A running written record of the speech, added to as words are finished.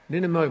And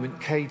in a moment,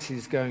 Kate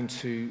is going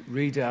to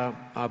read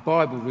our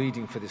Bible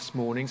reading for this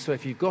morning. So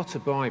if you've got a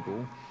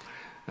Bible,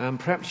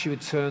 perhaps you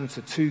would turn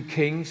to 2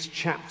 Kings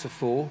chapter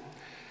 4.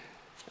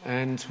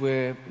 And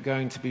we're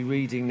going to be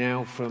reading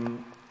now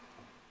from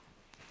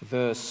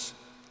verse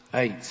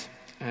 8.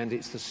 And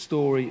it's the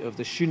story of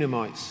the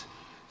Shunammite's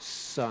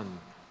son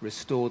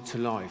restored to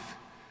life.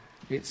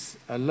 It's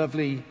a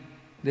lovely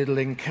little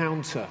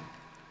encounter,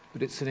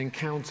 but it's an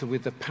encounter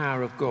with the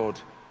power of God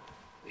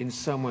in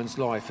someone's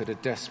life at a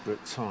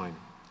desperate time.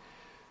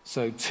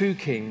 So 2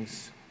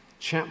 Kings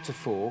chapter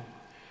 4,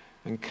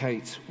 and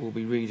Kate will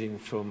be reading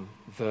from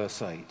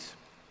verse 8.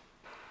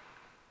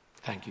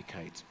 Thank you,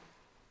 Kate.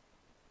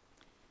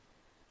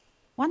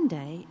 One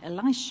day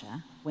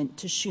Elisha went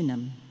to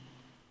Shunem,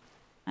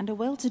 and a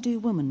well-to-do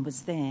woman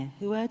was there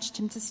who urged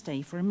him to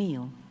stay for a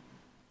meal.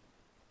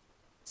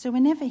 So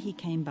whenever he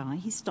came by,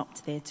 he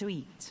stopped there to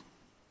eat.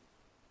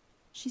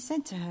 She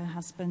said to her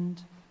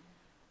husband,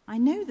 "I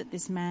know that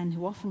this man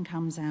who often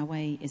comes our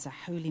way is a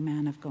holy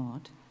man of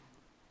God.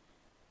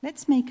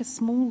 Let's make a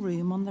small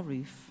room on the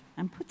roof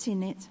and put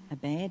in it a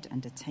bed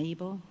and a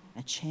table,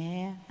 a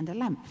chair and a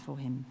lamp for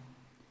him.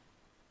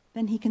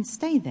 Then he can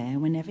stay there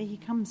whenever he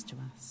comes to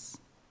us."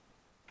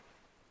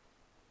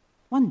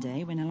 One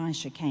day when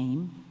Elisha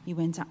came, he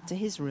went up to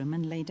his room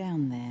and lay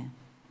down there.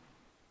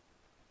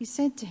 He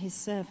said to his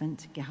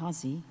servant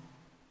Gehazi,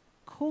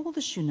 "Call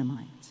the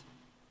Shunammite."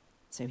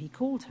 So he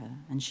called her,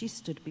 and she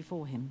stood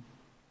before him.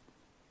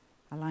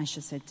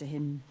 Elisha said to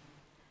him,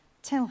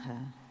 "Tell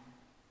her,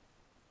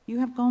 you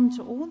have gone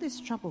to all this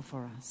trouble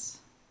for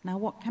us. Now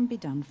what can be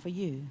done for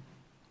you?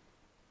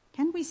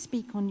 Can we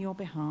speak on your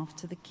behalf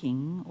to the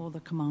king or the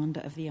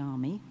commander of the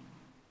army?"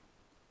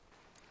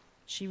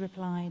 She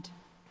replied,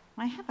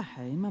 "I have a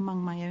home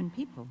among my own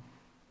people."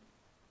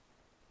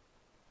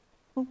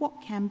 "Well,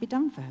 what can be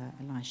done for her?"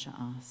 Elisha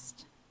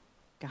asked.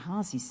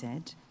 Gehazi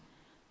said,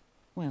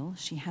 "Well,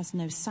 she has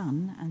no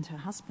son and her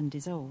husband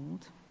is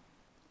old."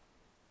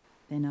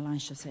 Then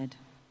Elisha said,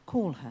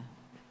 "Call her."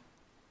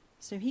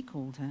 So he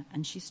called her,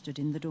 and she stood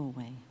in the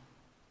doorway.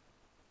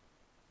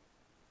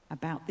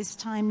 "About this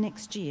time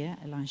next year,"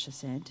 Elisha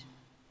said,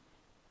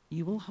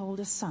 "you will hold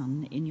a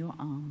son in your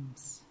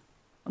arms."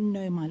 "Oh,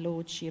 no, my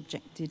lord," she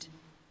objected.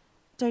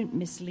 "Don't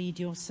mislead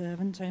your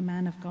servant, O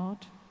man of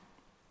God."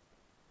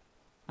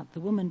 But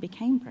the woman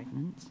became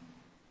pregnant,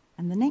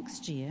 and the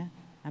next year,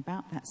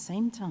 about that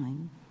same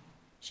time,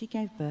 she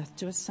gave birth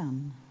to a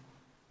son,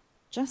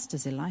 just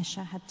as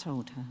Elisha had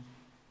told her.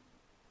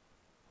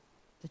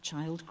 The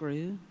child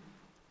grew,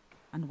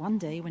 and one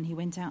day when he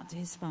went out to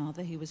his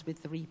father, who was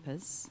with the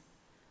reapers,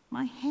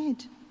 my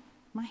head,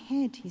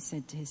 he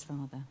said to his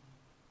father.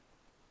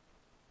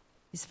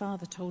 His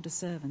father told a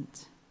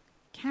servant,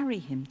 "Carry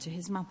him to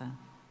his mother."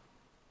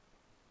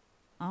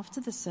 After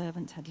the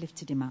servant had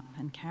lifted him up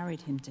and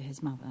carried him to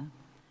his mother,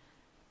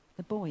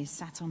 the boy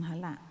sat on her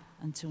lap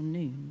until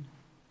noon,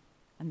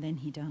 and then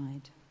he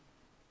died.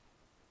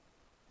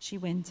 She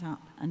went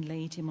up and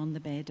laid him on the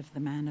bed of the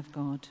man of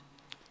God,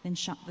 then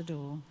shut the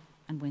door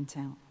and went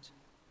out.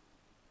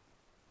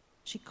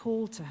 She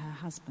called to her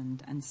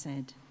husband and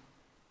said,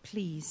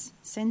 "Please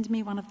send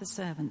me one of the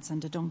servants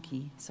and a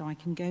donkey so I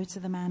can go to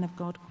the man of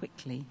God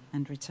quickly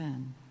and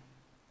return."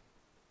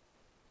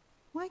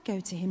 "Why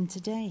go to him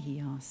today?" he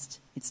asked.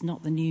 "It's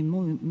not the new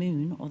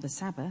moon or the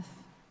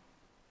Sabbath."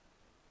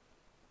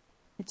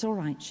 "It's all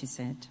right," she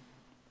said.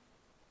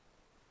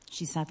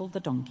 She saddled the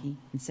donkey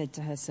and said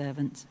to her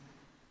servant,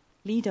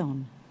 "Lead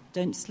on,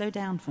 don't slow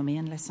down for me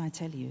unless I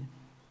tell you."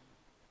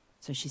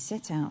 So she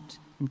set out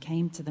and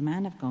came to the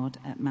man of God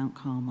at Mount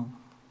Carmel.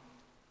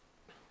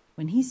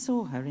 When he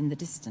saw her in the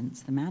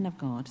distance, the man of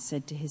God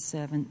said to his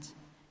servant,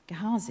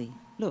 "Gehazi,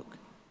 look,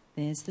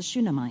 there's the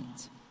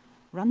Shunammite.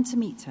 Run to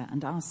meet her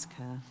and ask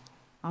her,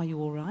 'Are you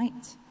all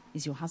right?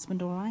 Is your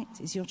husband all right?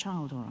 Is your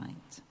child all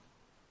right?'"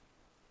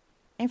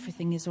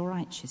 "Everything is all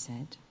right," she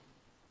said.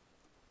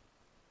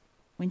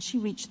 When she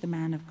reached the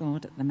man of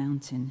God at the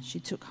mountain, she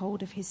took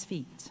hold of his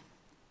feet.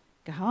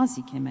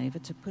 Gehazi came over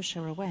to push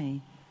her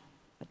away,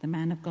 but the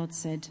man of God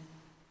said,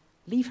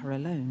 "Leave her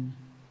alone.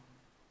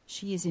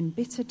 She is in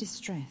bitter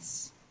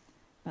distress,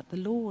 but the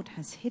Lord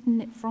has hidden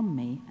it from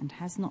me and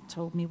has not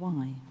told me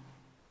why."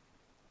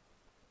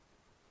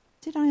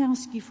 "Did I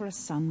ask you for a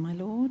son, my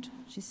lord?"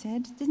 she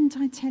said. "Didn't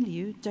I tell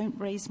you, don't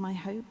raise my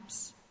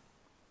hopes?"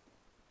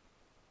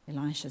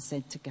 Elisha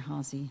said to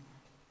Gehazi,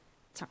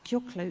 "Tuck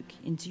your cloak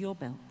into your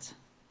belt.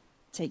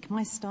 Take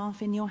my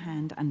staff in your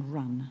hand and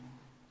run.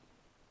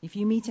 If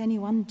you meet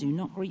anyone, do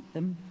not greet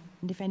them,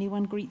 and if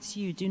anyone greets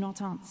you, do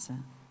not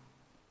answer.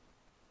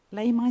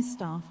 Lay my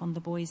staff on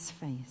the boy's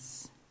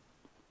face."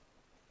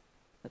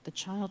 But the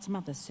child's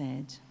mother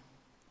said,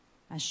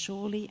 "As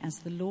surely as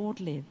the Lord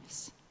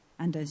lives,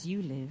 and as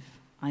you live,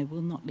 I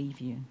will not leave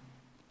you."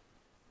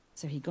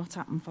 So he got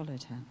up and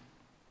followed her.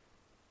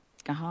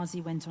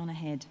 Gehazi went on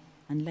ahead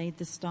and laid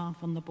the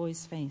staff on the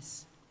boy's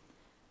face,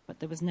 but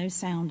there was no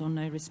sound or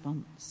no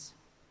response.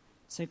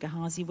 So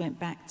Gehazi went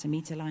back to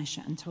meet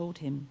Elisha and told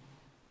him,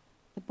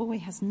 "The boy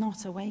has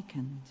not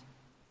awakened."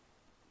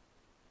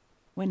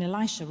 When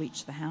Elisha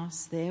reached the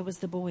house, there was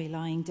the boy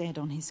lying dead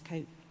on his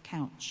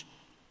couch.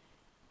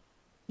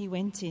 He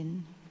went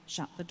in,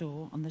 shut the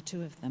door on the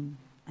two of them,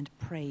 and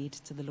prayed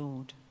to the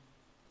Lord.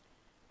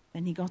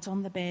 Then he got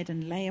on the bed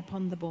and lay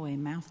upon the boy,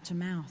 mouth to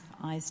mouth,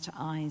 eyes to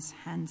eyes,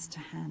 hands to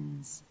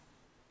hands.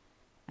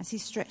 As he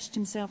stretched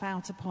himself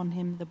out upon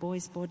him, the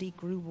boy's body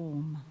grew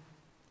warm.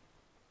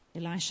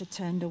 Elisha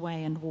turned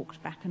away and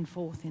walked back and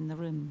forth in the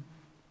room,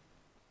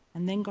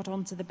 and then got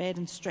onto the bed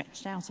and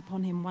stretched out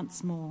upon him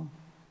once more.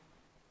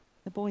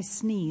 The boy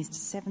sneezed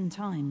 7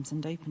 times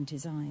and opened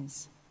his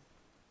eyes.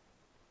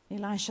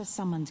 Elisha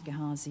summoned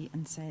Gehazi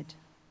and said,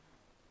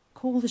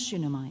 "Call the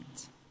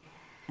Shunammite."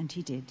 And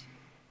he did.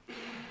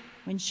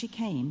 When she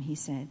came, he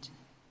said,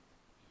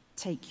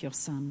 "Take your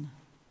son."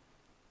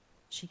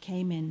 She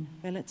came in,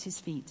 fell at his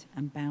feet,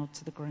 and bowed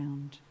to the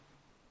ground.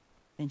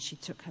 Then she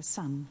took her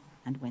son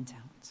and went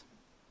out.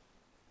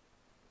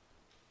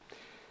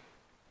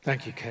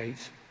 Thank you,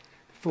 Kate.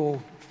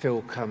 Before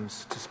Phil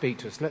comes to speak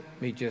to us, let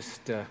me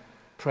just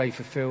pray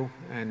for Phil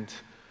and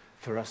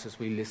for us as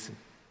we listen.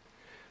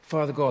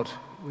 Father God,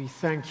 we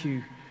thank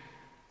you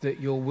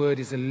that your word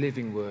is a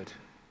living word.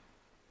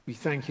 We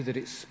thank you that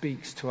it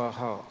speaks to our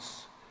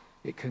hearts.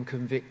 It can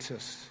convict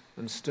us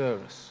and stir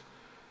us.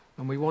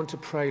 And we want to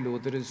pray,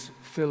 Lord, that as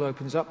Phil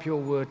opens up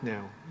your word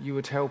now, you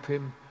would help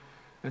him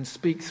and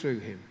speak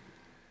through him.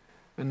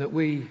 And that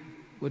we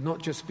would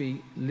not just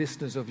be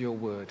listeners of your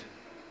word,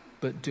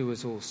 but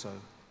doers also.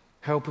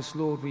 Help us,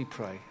 Lord, we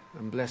pray.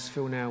 And bless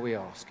Phil now, we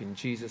ask. In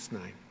Jesus'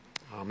 name,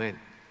 amen.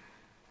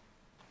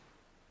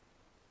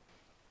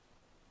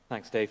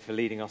 Thanks, Dave, for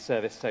leading our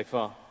service so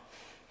far.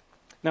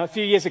 Now, a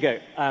few years ago,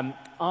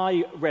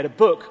 I read a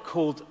book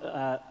called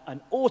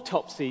An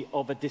Autopsy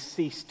of a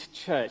Deceased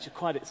Church.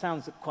 It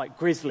sounds quite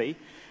grisly,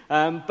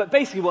 but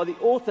basically what the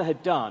author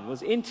had done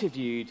was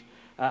interviewed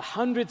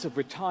hundreds of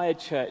retired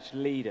church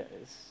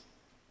leaders,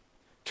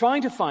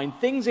 trying to find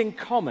things in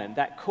common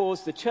that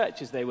caused the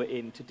churches they were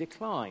in to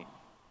decline.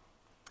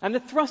 And the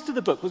thrust of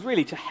the book was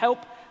really to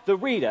help the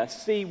reader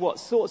see what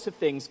sorts of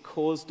things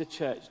caused a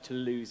church to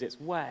lose its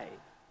way.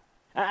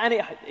 And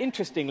it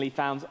interestingly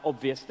found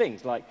obvious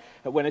things, like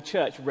when a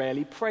church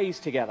rarely prays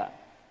together,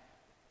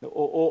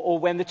 or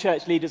when the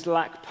church leaders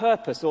lack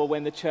purpose, or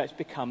when the church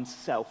becomes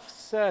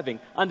self-serving.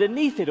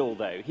 Underneath it all,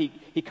 though,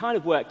 he kind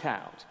of worked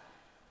out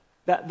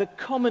that the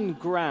common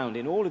ground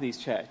in all of these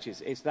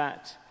churches is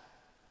that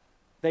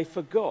they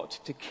forgot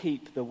to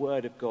keep the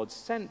Word of God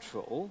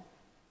central,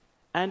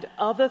 and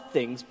other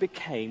things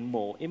became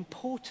more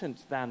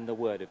important than the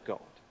Word of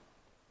God.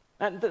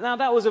 And now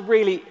that was a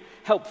really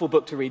helpful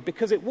book to read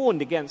because it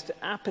warned against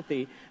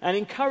apathy and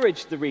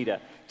encouraged the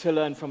reader to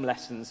learn from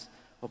lessons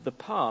of the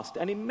past.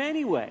 And in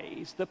many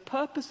ways, the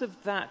purpose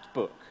of that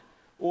book,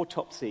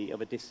 Autopsy of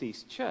a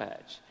Deceased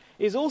Church,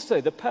 is also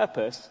the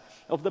purpose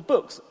of the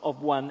books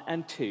of 1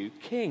 and 2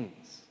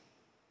 Kings.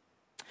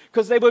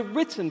 Because they were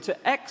written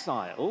to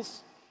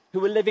exiles who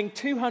were living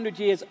 200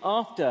 years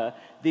after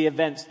the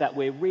events that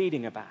we're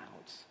reading about.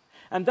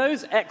 And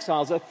those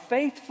exiles are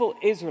faithful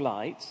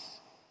Israelites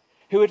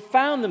who had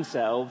found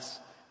themselves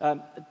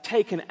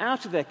taken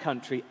out of their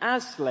country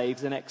as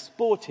slaves and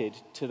exported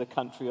to the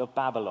country of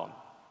Babylon.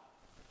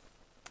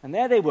 And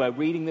there they were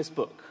reading this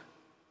book.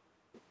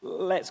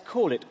 Let's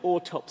call it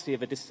Autopsy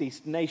of a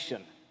Deceased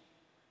Nation.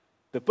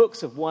 The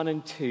books of 1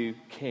 and 2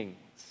 Kings.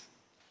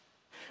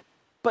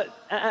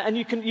 And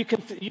you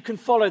can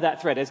follow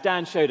that thread, as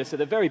Dan showed us at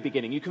the very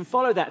beginning. You can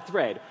follow that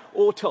thread,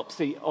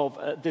 Autopsy of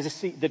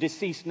the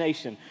Deceased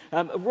Nation,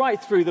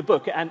 right through the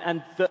book.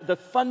 And the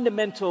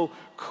fundamental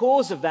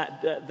cause of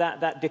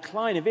that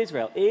decline of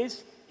Israel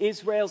is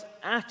Israel's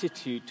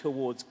attitude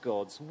towards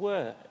God's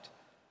word.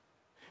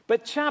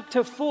 But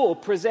chapter 4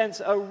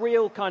 presents a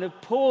real kind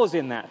of pause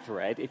in that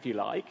thread, if you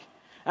like,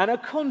 and a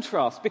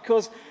contrast,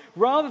 because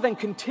rather than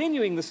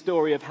continuing the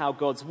story of how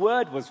God's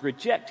word was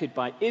rejected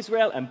by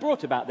Israel and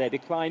brought about their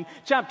decline,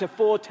 chapter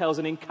 4 tells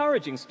an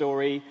encouraging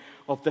story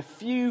of the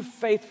few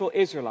faithful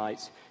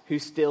Israelites who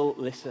still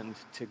listened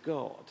to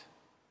God.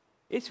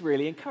 It's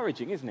really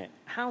encouraging, isn't it?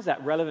 How's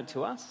that relevant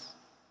to us?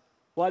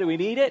 Why do we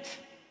need it?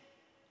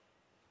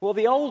 Well,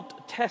 the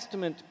Old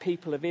Testament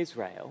people of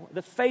Israel,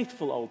 the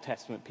faithful Old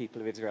Testament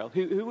people of Israel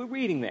who were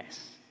reading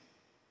this,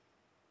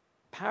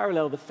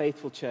 parallel the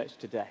faithful church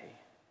today.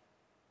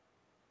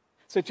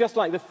 So just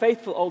like the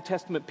faithful Old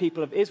Testament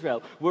people of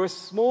Israel were a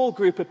small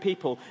group of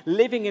people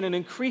living in an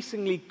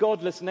increasingly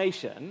godless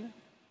nation,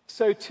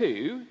 so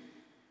too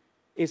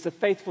is the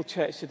faithful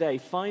church today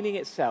finding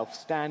itself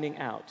standing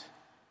out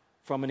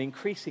from an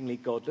increasingly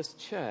godless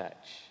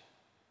church.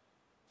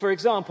 For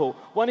example,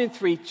 1 in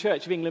 3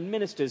 Church of England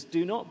ministers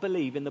do not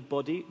believe in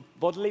the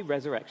bodily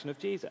resurrection of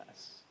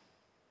Jesus.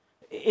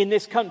 In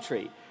this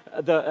country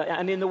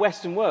and in the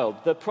Western world,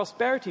 the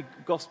prosperity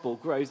gospel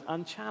grows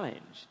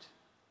unchallenged.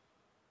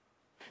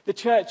 The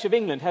Church of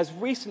England has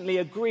recently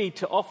agreed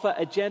to offer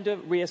a gender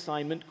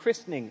reassignment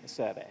christening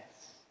service.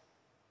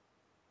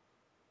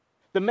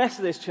 The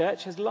Methodist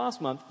Church has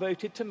last month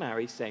voted to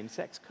marry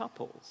same-sex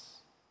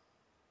couples.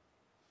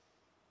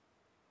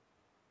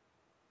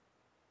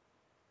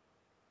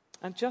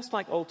 And just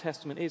like Old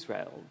Testament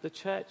Israel, the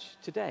church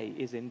today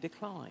is in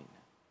decline.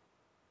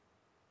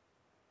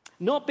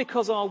 Not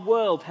because our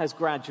world has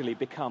gradually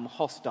become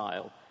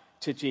hostile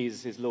to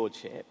Jesus'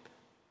 lordship.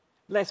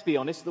 Let's be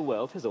honest, the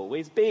world has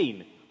always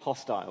been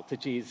hostile to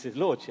Jesus'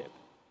 lordship.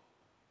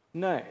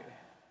 No.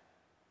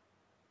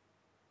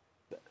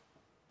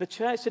 The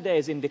church today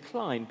is in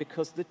decline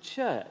because the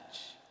church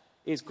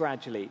is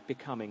gradually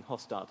becoming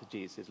hostile to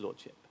Jesus'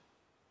 lordship.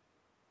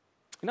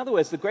 In other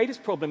words, the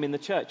greatest problem in the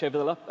church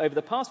over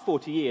the past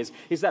 40 years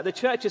is that the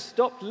church has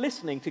stopped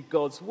listening to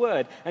God's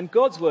word, and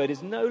God's word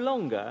is no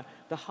longer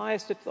the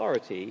highest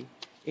authority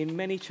in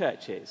many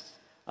churches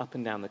up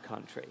and down the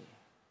country.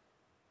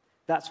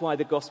 That's why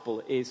the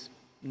gospel is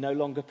no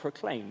longer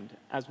proclaimed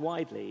as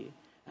widely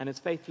and as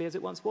faithfully as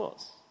it once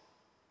was.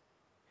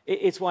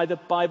 It's why the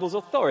Bible's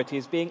authority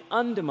is being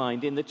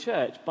undermined in the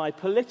church by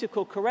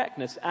political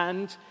correctness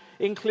and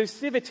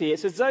inclusivity.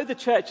 It's as though the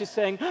church is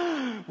saying,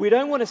 we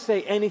don't want to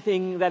say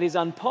anything that is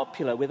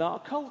unpopular with our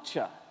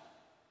culture.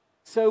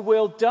 So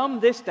we'll dumb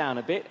this down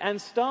a bit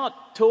and start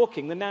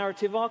talking the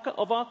narrative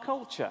of our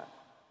culture.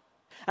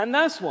 And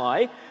that's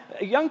why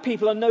young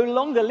people are no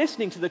longer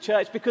listening to the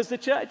church, because the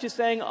church is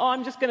saying,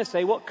 I'm just going to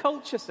say what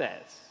culture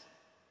says.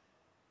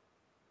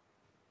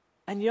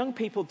 And young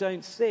people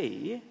don't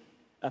see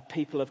a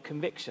people of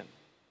conviction,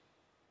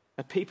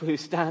 a people who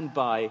stand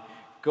by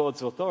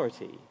God's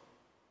authority,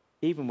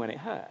 even when it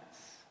hurts.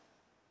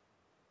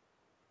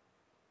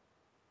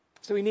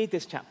 So we need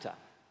this chapter,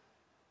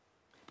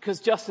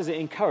 because just as it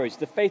encouraged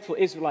the faithful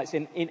Israelites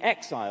in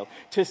exile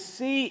to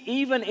see,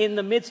 even in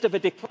the midst of a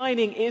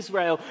declining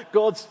Israel,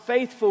 God's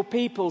faithful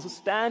people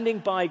standing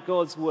by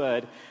God's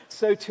word,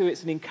 so too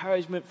it's an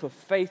encouragement for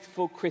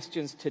faithful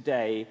Christians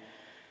today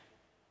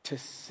to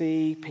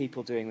see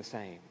people doing the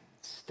same,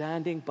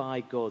 standing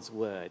by God's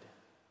word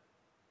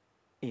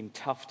in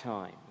tough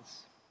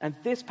times. And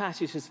this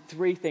passage has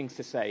three things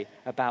to say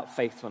about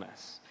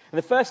faithfulness. And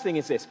the first thing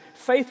is this: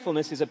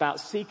 faithfulness is about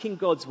seeking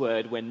God's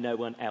word when no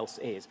one else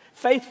is.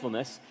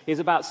 Faithfulness is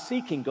about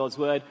seeking God's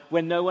word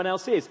when no one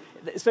else is.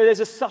 So there's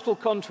a subtle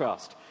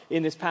contrast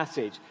in this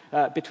passage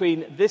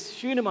between this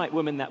Shunammite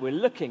woman that we're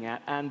looking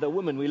at and the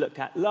woman we looked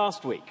at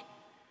last week.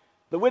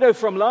 The widow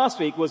from last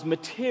week was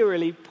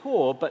materially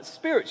poor, but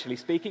spiritually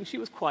speaking, she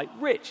was quite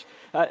rich.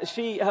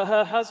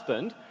 Her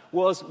husband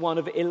was one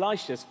of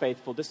Elisha's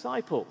faithful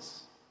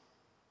disciples.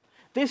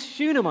 This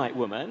Shunammite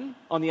woman,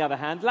 on the other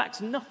hand,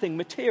 lacks nothing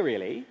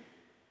materially.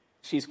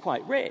 She's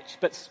quite rich,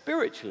 but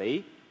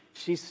spiritually,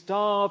 she's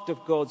starved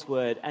of God's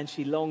word and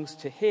she longs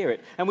to hear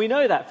it. And we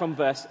know that from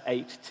verse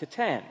 8 to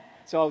 10.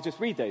 So I'll just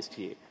read those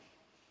to you.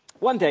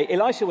 One day,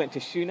 Elisha went to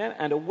Shunem,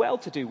 and a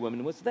well-to-do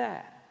woman was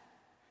there,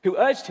 who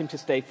urged him to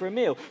stay for a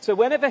meal. So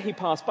whenever he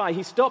passed by,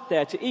 he stopped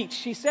there to eat.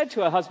 She said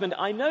to her husband,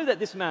 I know that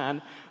this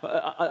man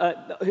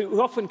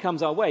who often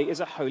comes our way is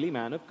a holy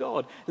man of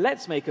God.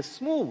 Let's make a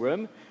small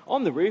room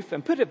on the roof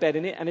and put a bed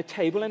in it and a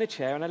table and a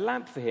chair and a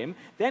lamp for him.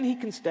 Then he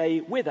can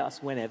stay with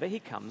us whenever he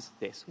comes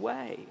this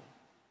way.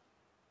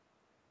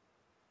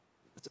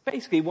 So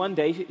basically, one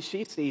day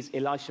she sees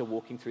Elisha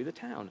walking through the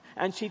town,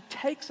 and she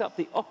takes up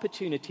the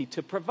opportunity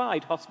to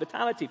provide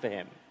hospitality for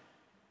him.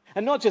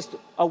 And not just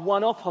a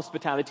one-off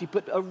hospitality,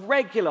 but a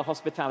regular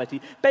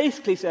hospitality.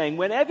 Basically saying,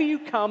 whenever you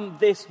come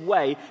this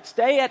way,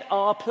 stay at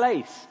our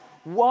place.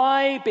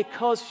 Why?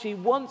 Because she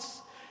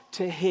wants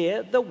to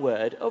hear the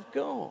word of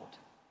God.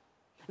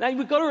 Now,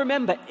 we've got to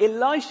remember,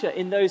 Elisha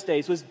in those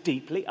days was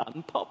deeply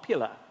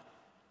unpopular.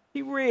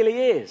 He really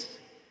is.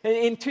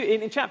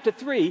 In chapter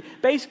 3,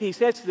 basically he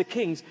says to the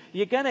kings,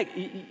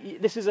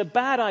 this is a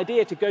bad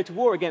idea to go to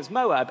war against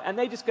Moab. And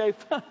they just go,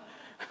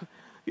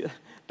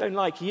 don't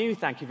like you,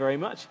 thank you very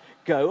much.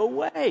 Go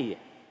away.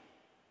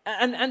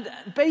 And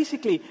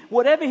basically,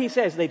 whatever he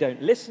says, they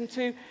don't listen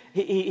to.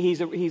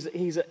 He's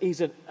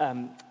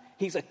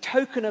a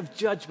token of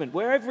judgment.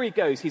 Wherever he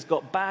goes, he's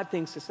got bad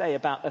things to say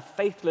about a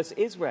faithless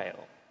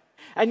Israel.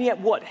 And yet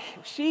what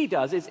she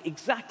does is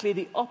exactly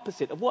the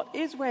opposite of what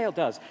Israel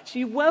does.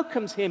 She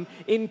welcomes him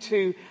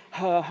into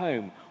her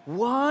home.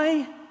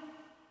 Why?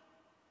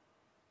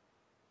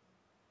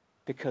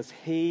 Because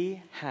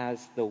he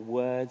has the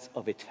words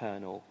of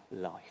eternal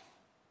life.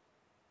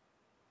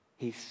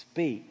 He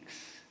speaks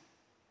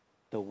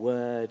the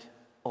word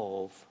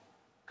of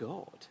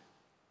God.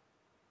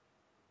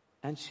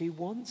 And she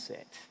wants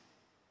it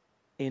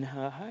in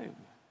her home.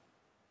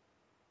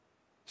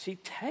 She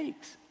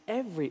takes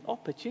every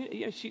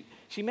opportunity.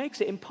 She makes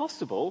it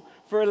impossible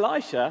for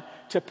Elisha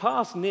to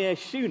pass near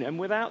Shunem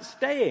without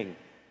staying,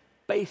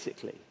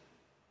 basically.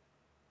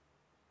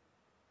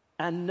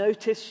 And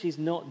notice she's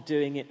not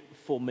doing it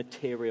for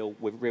material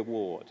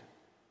reward.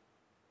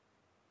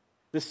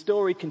 The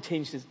story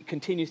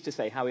continues to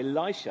say how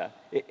Elisha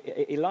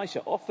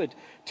offered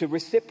to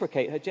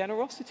reciprocate her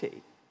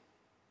generosity.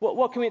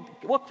 What can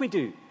we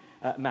do,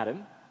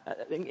 madam?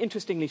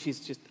 Interestingly,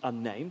 she's just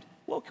unnamed.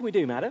 What can we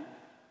do, madam?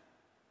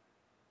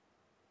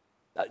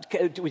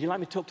 Would you like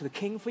me to talk to the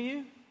king for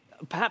you?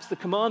 Perhaps the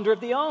commander of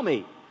the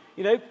army.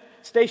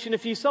 station a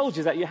few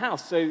soldiers at your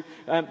house so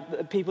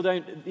people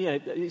don't,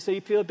 so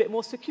you feel a bit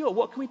more secure.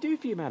 What can we do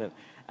for you, madam?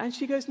 And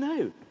she goes,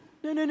 no.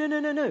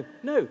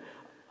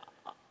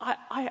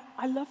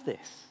 I love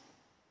this.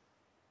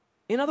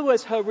 In other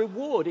words, her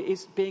reward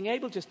is being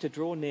able just to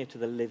draw near to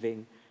the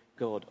living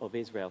God of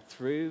Israel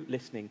through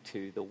listening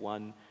to the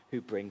one who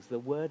brings the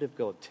word of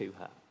God to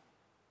her.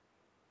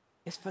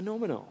 It's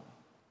phenomenal.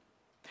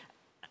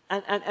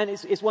 And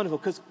it's wonderful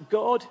because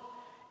God,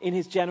 in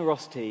his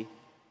generosity,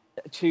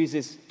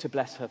 chooses to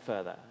bless her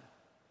further.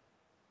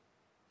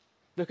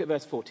 Look at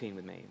verse 14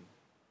 with me.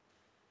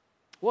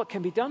 What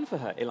can be done for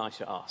her?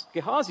 Elisha asked.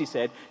 Gehazi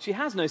said, she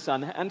has no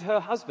son and her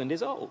husband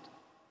is old.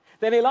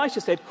 Then Elisha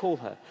said, call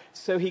her.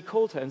 So he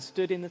called her and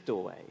stood in the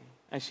doorway.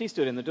 And she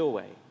stood in the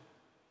doorway.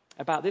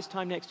 About this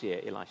time next year,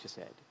 Elisha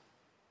said,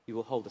 you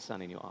will hold a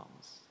son in your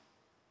arms.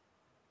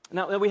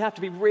 Now, we have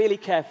to be really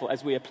careful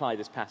as we apply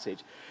this passage.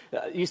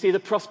 You see, the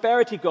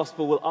prosperity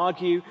gospel will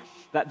argue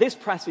that this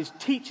passage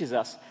teaches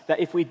us that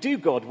if we do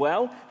God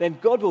well, then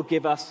God will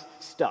give us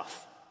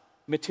stuff,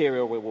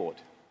 material reward.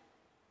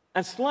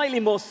 And slightly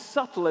more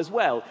subtle as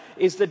well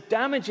is the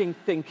damaging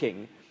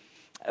thinking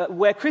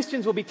where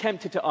Christians will be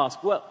tempted to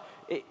ask, well,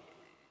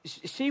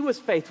 she was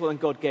faithful and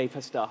God gave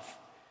her stuff.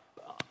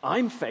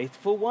 I'm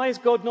faithful. Why is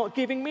God not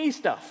giving me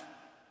stuff?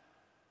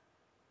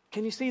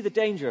 Can you see the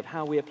danger of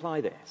how we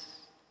apply this?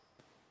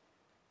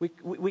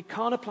 We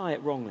can't apply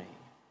it wrongly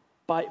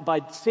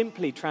by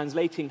simply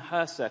translating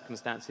her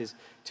circumstances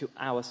to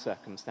our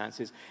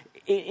circumstances.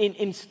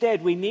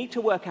 Instead, we need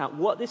to work out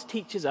what this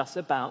teaches us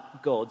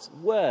about God's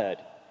word.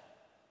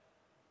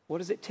 What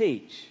does it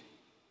teach?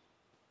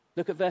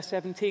 Look at verse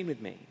 17 with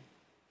me.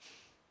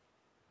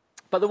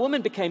 But the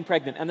woman became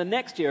pregnant, and the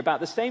next year,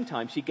 about the same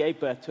time, she gave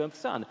birth to a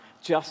son,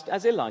 just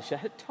as Elisha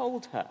had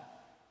told her.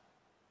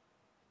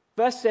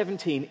 Verse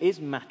 17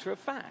 is matter of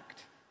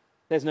fact.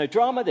 There's no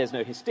drama, there's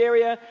no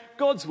hysteria.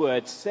 God's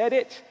word said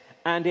it,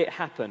 and it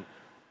happened.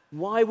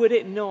 Why would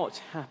it not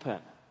happen?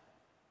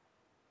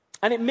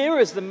 And it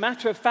mirrors the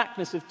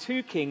matter-of-factness of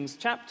 2 Kings,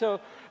 chapter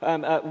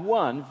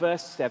 1,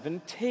 verse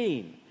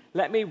 17.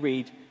 Let me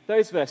read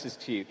those verses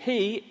to you.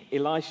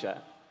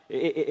 Elijah,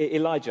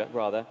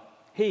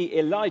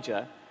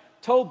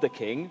 told the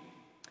king,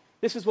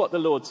 this is what the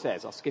Lord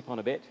says. I'll skip on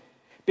a bit.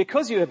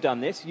 Because you have done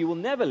this, you will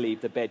never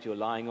leave the bed you're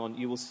lying on.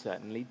 You will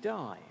certainly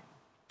die.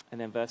 And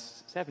then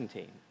verse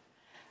 17.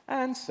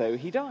 And so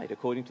he died,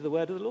 according to the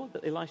word of the Lord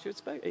that Elijah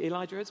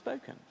had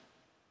spoken.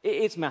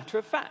 It's matter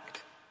of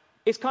fact.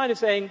 It's kind of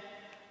saying,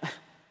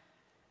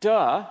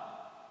 duh,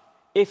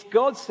 if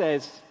God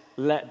says,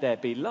 let there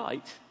be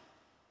light,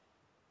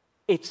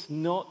 it's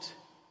not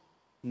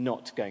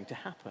going to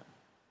happen.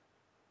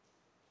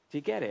 Do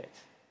you get it?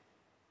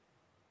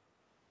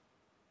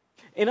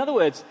 In other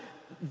words,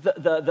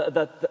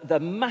 the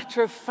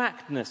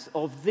matter-of-factness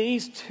of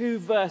these two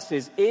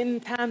verses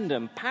in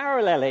tandem,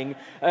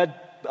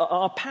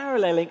 are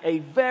paralleling a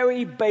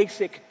very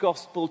basic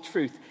gospel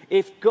truth.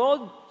 If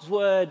God's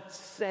word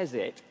says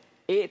it,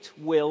 it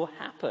will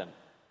happen.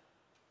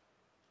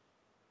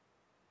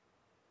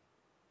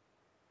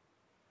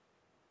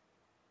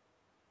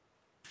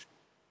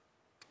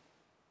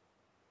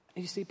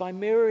 You see, by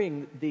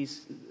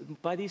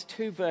these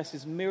two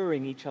verses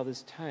mirroring each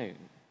other's tone,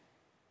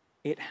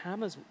 it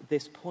hammers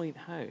this point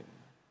home.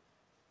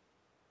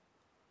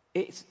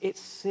 It's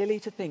silly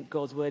to think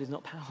God's word is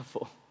not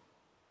powerful.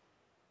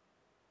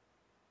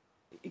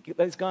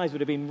 Those guys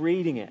would have been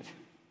reading it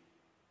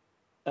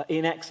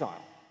in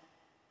exile.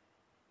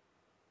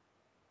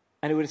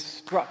 And it would have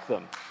struck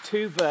them.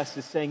 2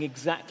 verses saying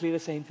exactly the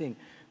same thing.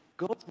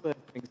 God's word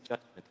brings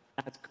judgment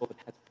as God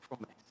has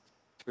promised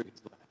through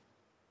his word.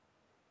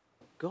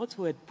 God's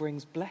word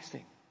brings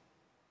blessing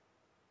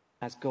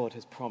as God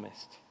has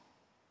promised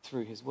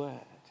through his word.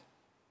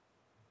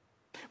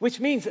 Which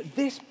means that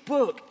this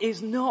book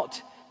is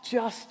not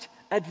just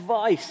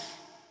advice.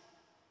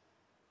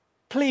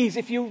 Please,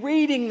 if you're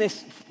reading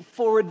this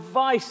for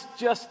advice,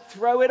 just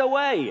throw it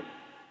away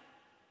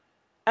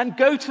and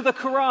go to the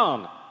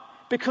Quran,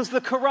 because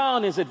the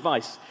Quran is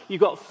advice.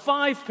 You've got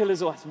 5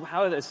 pillars, or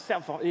however it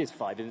is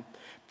 5.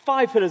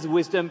 5 pillars of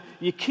wisdom.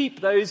 You keep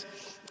those.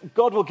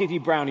 God will give you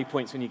brownie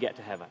points when you get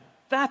to heaven.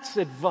 That's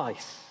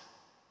advice.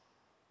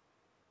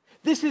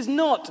 This is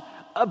not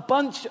a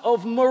bunch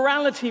of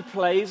morality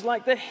plays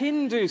like the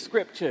Hindu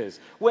scriptures,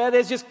 where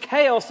there's just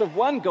chaos of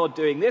one God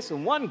doing this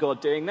and one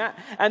God doing that,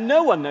 and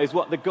no one knows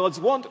what the gods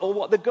want or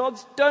what the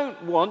gods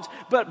don't want,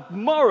 but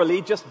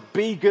morally just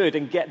be good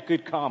and get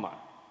good karma.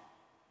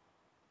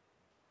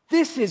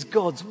 This is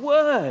God's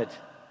word.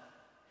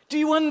 Do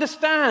you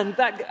understand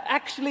that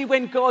actually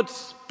when God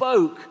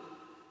spoke,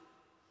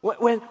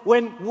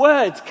 when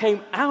words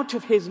came out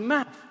of his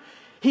mouth,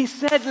 he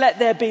said, let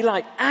there be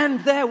light,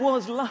 and there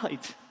was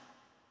light.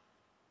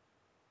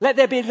 Let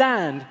there be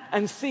land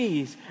and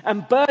seas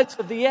and birds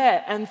of the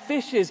air and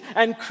fishes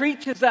and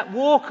creatures that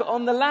walk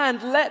on the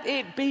land. Let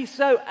it be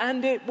so,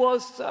 and it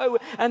was so.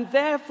 And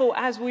therefore,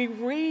 as we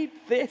read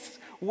this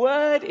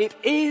word, it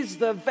is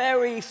the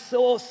very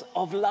source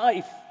of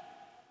life.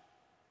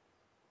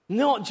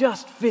 Not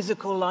just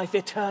physical life,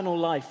 eternal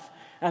life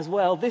as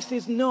well. This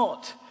is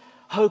not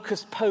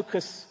hocus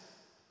pocus.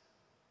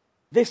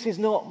 This is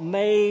not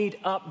made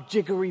up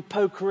jiggery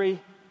pokery.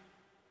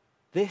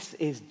 This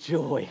is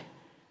joy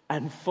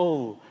and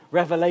full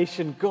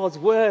revelation. God's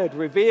word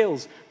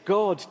reveals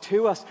God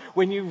to us.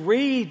 When you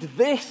read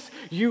this,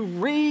 you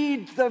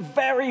read the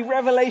very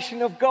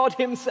revelation of God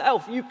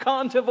himself. You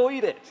can't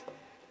avoid it.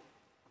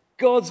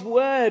 God's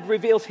word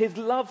reveals his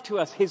love to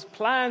us, his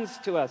plans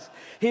to us,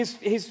 his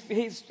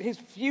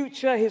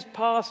future, his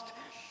past,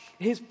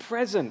 his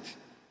present.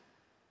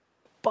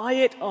 By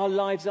it, our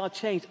lives are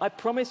changed. I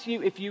promise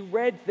you, if you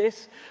read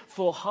this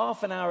for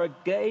half an hour a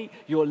day,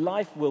 your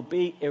life will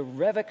be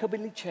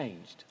irrevocably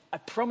changed. I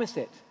promise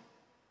it.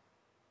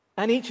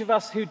 And each of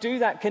us who do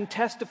that can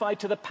testify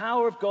to the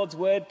power of God's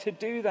word to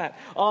do that.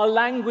 Our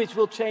language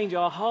will change,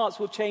 our hearts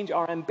will change,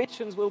 our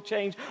ambitions will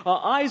change,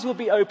 our eyes will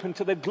be open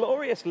to the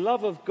glorious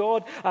love of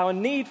God, our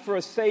need for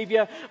a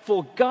Savior,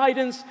 for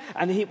guidance,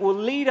 and he will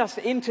lead us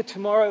into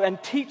tomorrow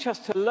and teach us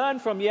to learn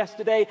from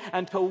yesterday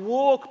and to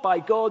walk by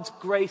God's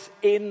grace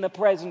in the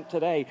present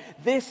today.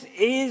 This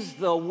is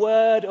the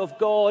word of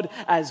God.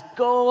 As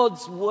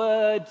God's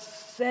word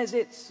says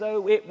it,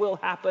 so it will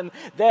happen.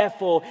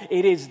 Therefore,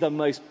 it is the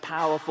most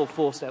powerful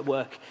force at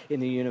work in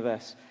the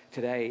universe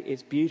today.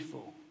 It's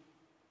beautiful.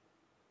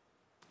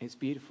 It's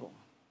beautiful.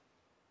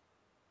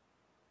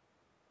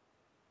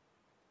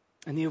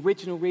 And the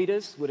original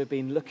readers would have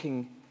been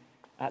looking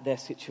at their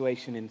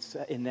situation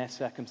in their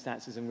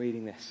circumstances and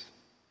reading this.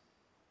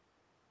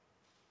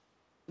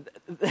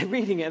 They're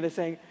reading it and they're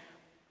saying,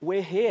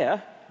 we're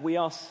here, we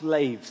are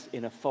slaves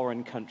in a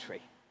foreign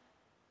country.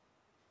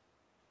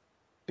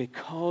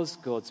 Because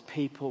God's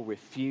people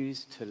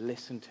refused to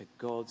listen to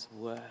God's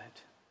word.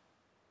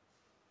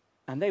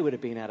 And they would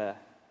have been at a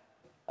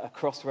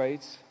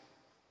crossroads.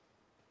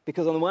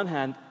 Because on the one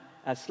hand,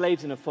 as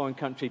slaves in a foreign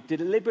country,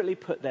 deliberately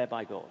put there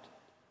by God.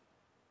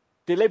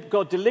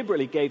 God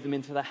deliberately gave them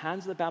into the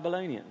hands of the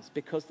Babylonians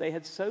because they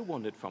had so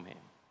wandered from him.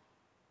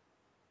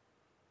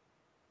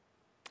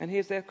 And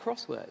here's their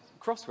crossroads.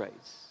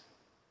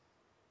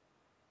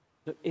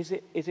 Look,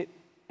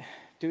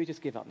 do we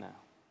just give up now?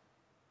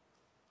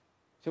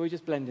 Shall we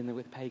just blend in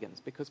with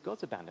pagans because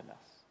God's abandoned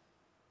us?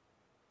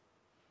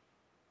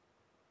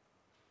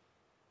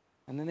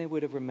 And then they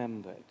would have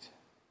remembered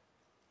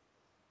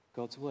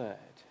God's word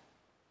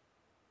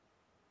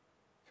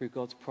through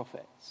God's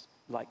prophets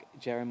like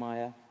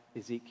Jeremiah,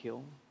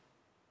 Ezekiel.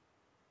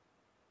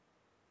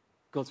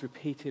 God's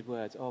repeated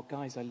words, oh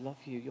guys, I love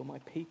you, you're my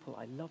people,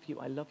 I love you,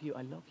 I love you,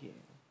 I love you.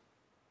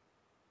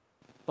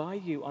 By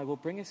you I will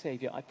bring a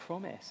Savior, I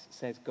promise,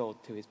 says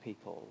God to his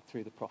people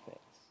through the prophets.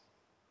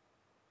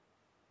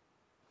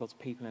 God's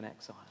people in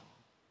exile.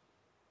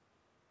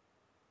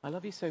 I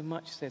love you so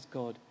much, says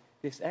God,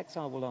 this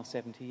exile will last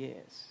 70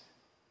 years.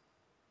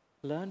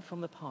 Learn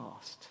from the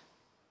past.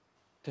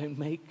 Don't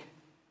make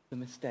the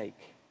mistake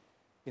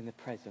in the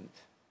present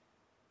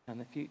and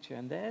the future.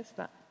 And there's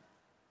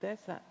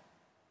that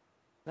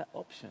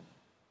option.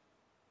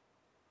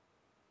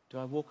 Do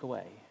I walk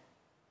away?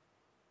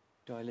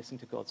 Do I listen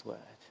to God's word?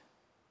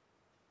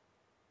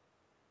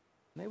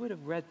 And they would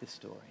have read this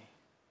story.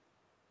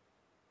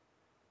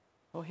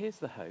 Oh, here's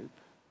the hope.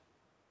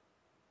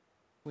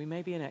 We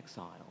may be in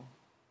exile.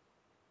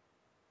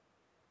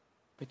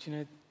 But you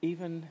know,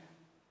 even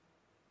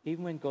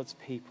when God's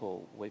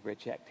people were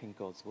rejecting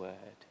God's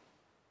word,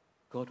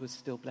 God was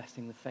still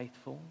blessing the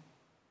faithful.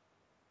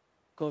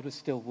 God was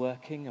still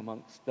working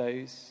amongst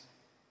those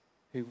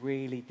who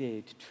really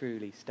did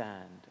truly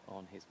stand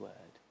on his word.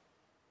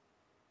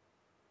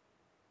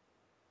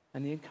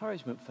 And the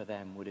encouragement for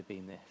them would have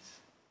been this.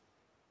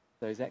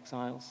 Those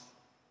exiles,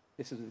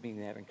 this would have been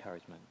their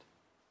encouragement.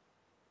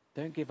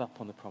 Don't give up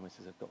on the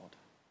promises of God.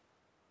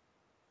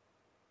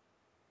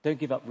 Don't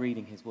give up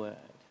reading his word.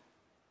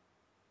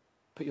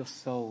 Put your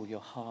soul, your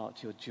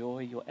heart, your joy,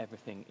 your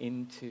everything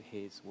into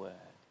his word.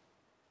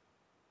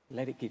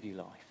 Let it give you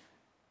life.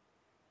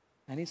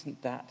 And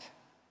isn't that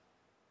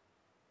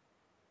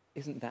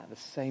the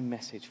same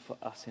message for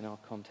us in our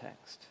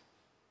context?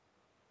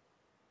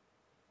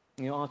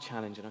 You know, our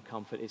challenge and our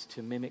comfort is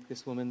to mimic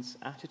this woman's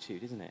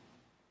attitude, isn't it?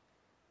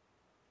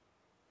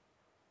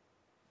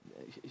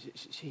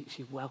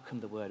 She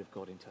welcomed the word of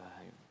God into her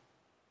home.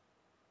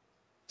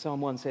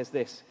 Psalm 1 says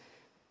this,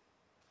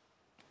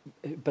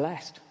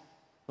 blessed,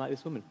 like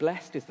this woman,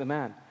 blessed is the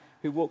man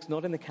who walks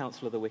not in the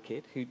counsel of the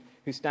wicked, who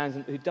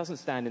doesn't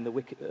stand in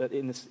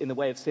the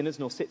way of sinners,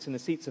 nor sits in the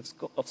seats of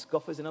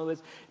scoffers. In other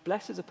words,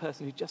 blessed is a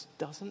person who just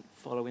doesn't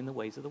follow in the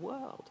ways of the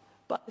world.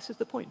 But this is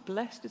the point,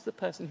 blessed is the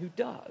person who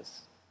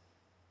does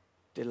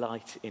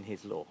delight in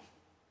his law.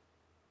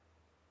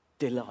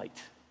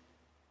 Delight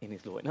in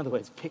his law. In other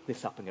words, pick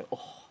this up and go,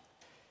 oh,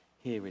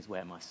 here is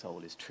where my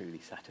soul is truly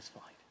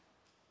satisfied.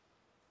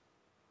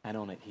 And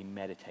on it he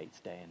meditates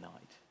day and night.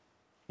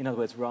 In other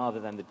words, rather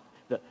than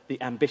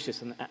the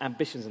ambitions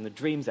and the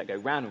dreams that go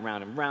round and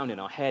round and round in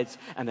our heads,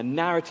 and the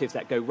narratives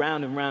that go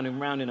round and round and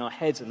round in our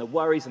heads, and the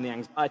worries and the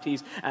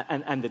anxieties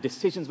and the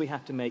decisions we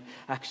have to make,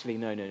 actually,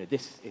 no,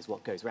 this is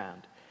what goes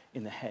round.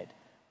 in the head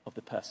of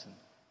the person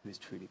who is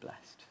truly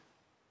blessed.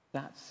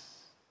 That's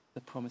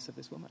the promise of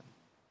this woman.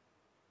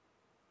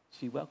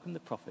 She welcomed the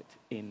prophet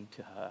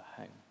into her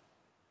home.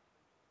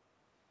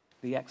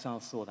 The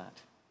exiles saw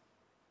that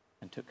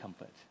and took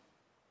comfort.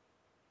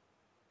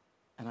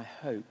 And I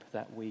hope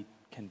that we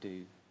can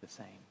do the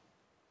same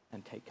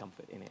and take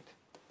comfort in it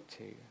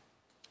too.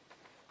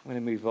 I'm going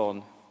to move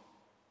on,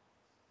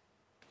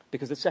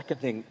 because the second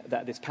thing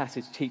that this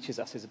passage teaches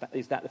us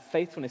is that the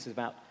faithfulness is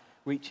about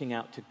reaching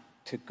out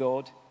to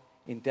God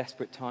in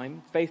desperate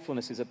time.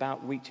 Faithfulness is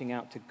about reaching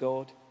out to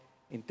God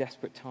in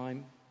desperate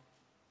time.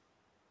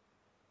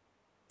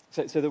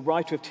 So the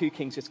writer of 2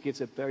 Kings just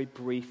gives a very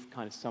brief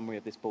kind of summary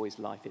of this boy's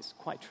life. It's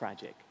quite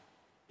tragic.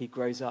 He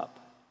grows up,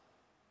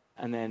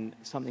 and then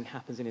something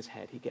happens in his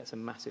head. He gets a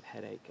massive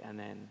headache, and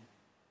then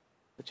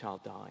the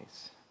child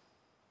dies.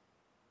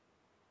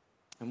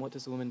 And what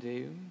does the woman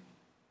do?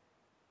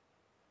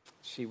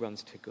 She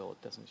runs to God,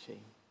 doesn't she?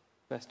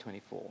 Verse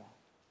 24.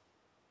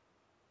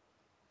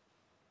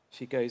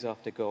 She goes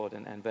after God,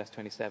 and verse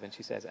 27,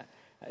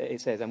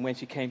 it says, and when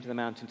she came to the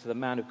mountain, to the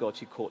man of God,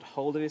 she caught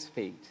hold of his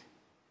feet.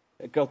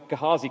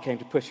 Gehazi came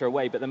to push her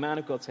away, but the man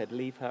of God said,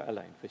 leave her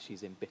alone, for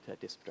she's in bitter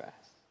distress.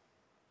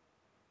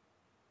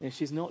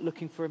 She's not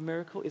looking for a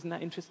miracle. Isn't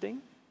that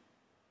interesting?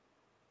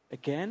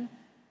 Again,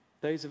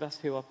 those of us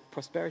who are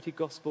prosperity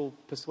gospel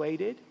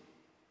persuaded,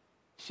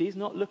 she's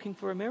not looking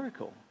for a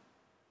miracle.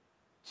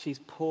 She's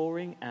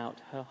pouring out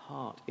her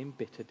heart in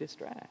bitter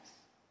distress.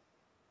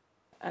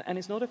 And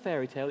it's not a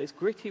fairy tale. It's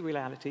gritty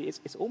reality.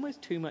 It's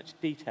almost too much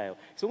detail.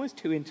 It's almost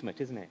too intimate,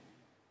 isn't it?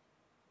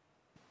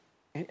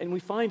 And we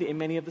find it in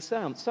many of the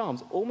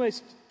Psalms,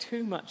 almost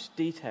too much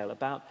detail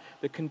about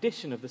the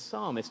condition of the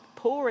psalmist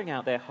pouring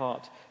out their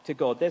heart to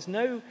God. There's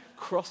no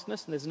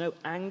crossness and there's no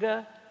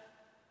anger.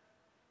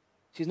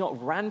 She's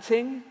not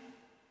ranting.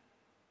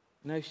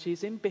 No,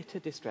 she's in bitter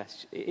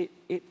distress.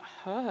 It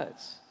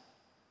hurts.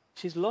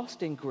 She's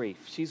lost in grief.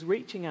 She's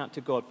reaching out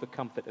to God for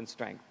comfort and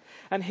strength.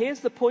 And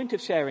here's the point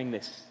of sharing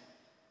this.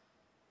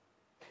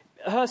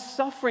 Her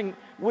suffering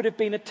would have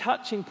been a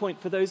touching point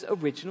for those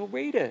original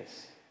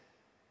readers,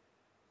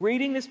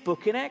 reading this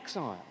book in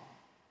exile.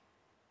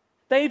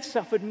 They'd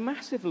suffered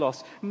massive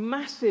loss,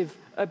 massive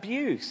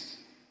abuse.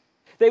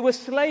 They were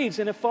slaves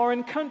in a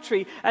foreign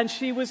country, and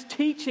she was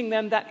teaching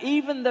them that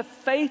even the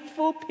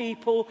faithful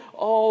people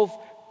of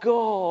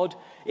God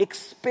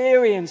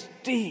experience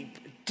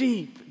deep,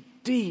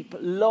 deep, deep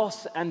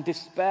loss and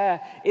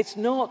despair. It's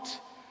not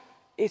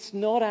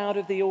out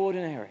of the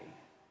ordinary.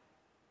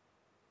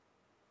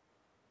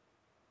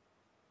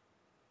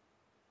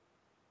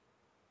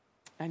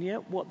 And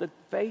yet what the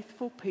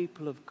faithful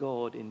people of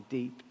God in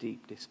deep,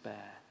 deep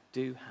despair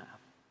do have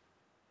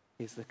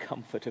is the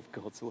comfort of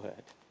God's word.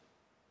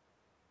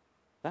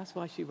 That's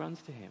why she runs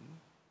to him.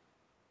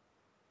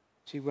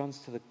 She runs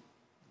to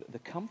the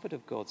comfort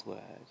of God's word.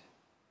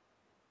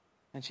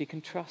 And she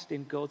can trust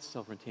in God's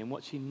sovereignty and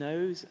what she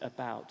knows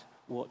about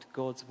what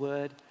God's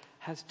word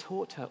has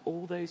taught her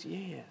all those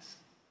years.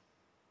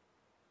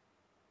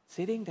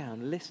 Sitting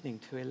down, listening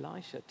to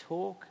Elisha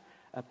talk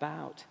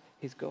about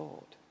his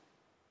God.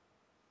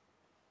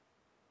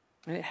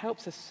 And it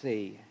helps us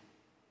see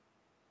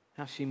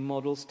how she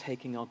models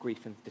taking our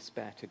grief and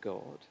despair to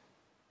God.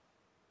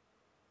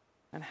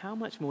 And how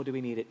much more do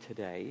we need it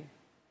today?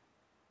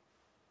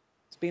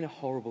 It's been a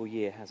horrible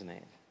year, hasn't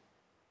it?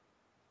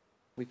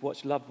 We've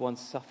watched loved ones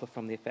suffer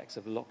from the effects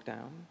of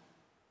lockdown,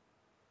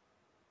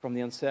 from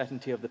the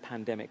uncertainty of the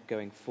pandemic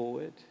going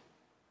forward.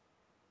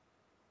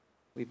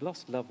 We've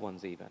lost loved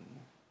ones even.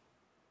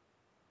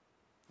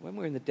 When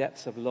we're in the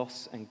depths of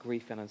loss and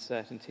grief and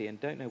uncertainty and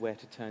don't know where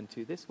to turn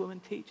to, this woman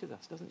teaches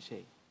us, doesn't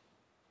she?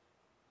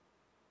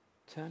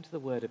 Turn to the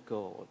Word of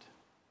God.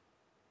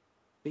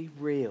 Be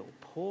real.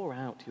 Pour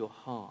out your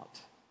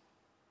heart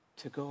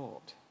to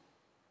God.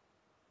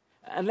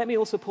 And let me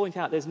also point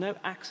out, there's no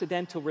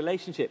accidental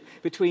relationship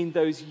between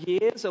those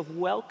years of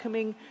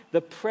welcoming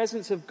the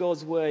presence of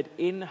God's Word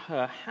in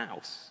her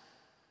house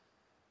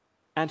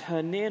and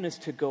her nearness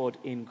to God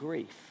in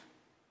grief.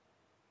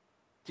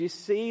 Do you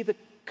see the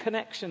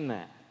connection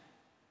there?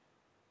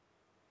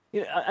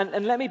 You know,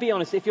 and let me be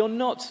honest, if you're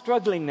not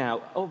struggling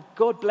now, oh,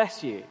 God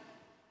bless you.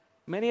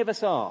 Many of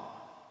us are.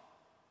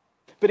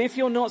 But if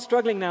you're not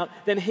struggling now,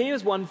 then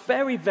here's one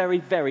very, very,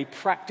 very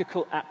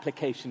practical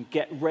application.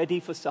 Get ready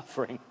for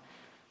suffering.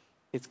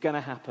 It's going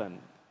to happen.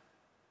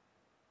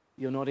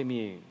 You're not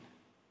immune.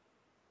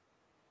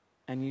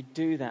 And you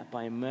do that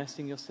by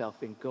immersing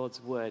yourself in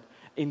God's word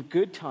in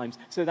good times,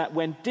 so that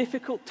when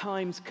difficult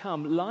times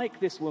come, like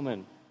this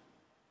woman,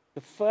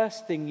 the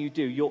first thing you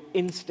do, your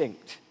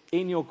instinct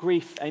in your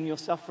grief and your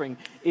suffering,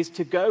 is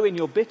to go in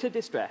your bitter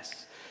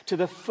distress to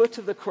the foot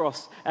of the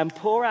cross and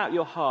pour out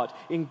your heart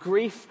in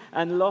grief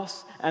and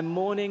loss and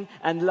mourning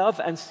and love,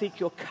 and seek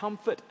your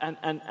comfort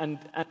and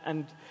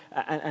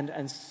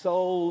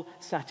soul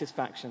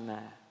satisfaction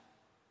there.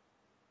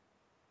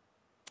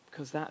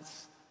 Because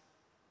that's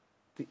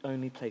the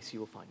only place you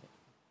will find it.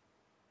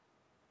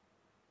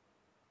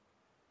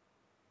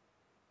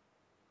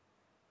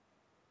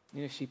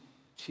 You know,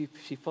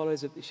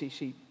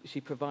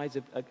 she provides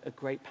a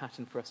great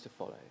pattern for us to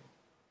follow.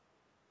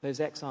 Those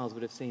exiles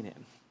would have seen it.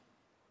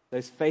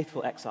 Those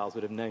faithful exiles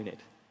would have known it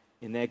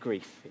in their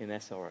grief, in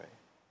their sorrow.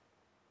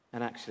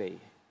 And actually,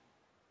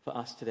 for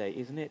us today,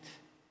 isn't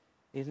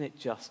it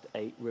just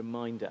a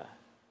reminder,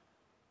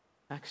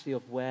 actually,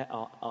 of where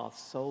our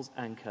soul's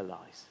anchor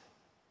lies?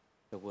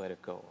 The Word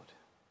of God.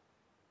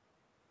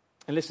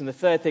 And listen, the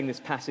third thing this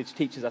passage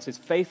teaches us is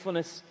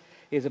faithfulness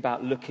is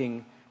about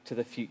looking to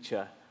the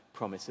future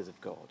promises of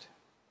God.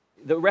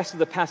 The rest of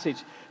the passage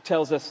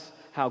tells us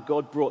how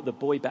God brought the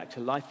boy back to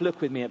life.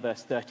 Look with me at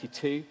verse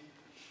 32.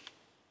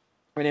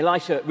 When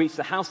Elisha reached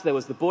the house, there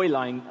was the boy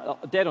lying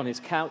dead on his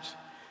couch.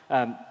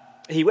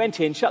 He went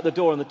in, shut the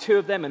door on the two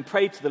of them, and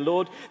prayed to the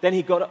Lord. Then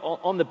he got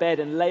on the bed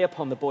and lay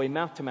upon the boy,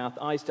 mouth to mouth,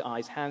 eyes to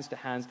eyes, hands to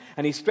hands.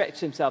 And he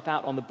stretched himself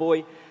out on the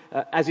boy.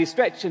 As he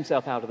stretched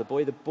himself out of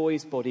the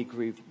boy's body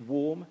grew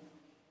warm.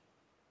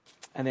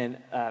 And then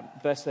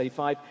verse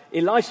 35,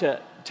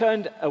 Elisha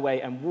turned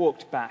away and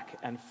walked back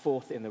and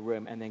forth in the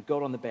room, and then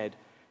got on the bed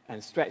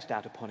and stretched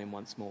out upon him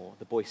once more.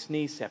 The boy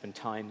sneezed 7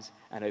 times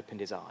and opened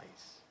his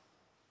eyes.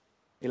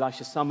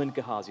 Elisha summoned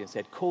Gehazi and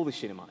said, "Call the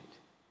Shunammite."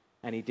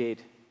 And he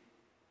did.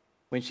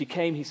 When she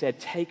came, he said,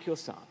 "Take your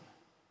son."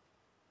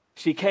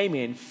 She came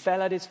in,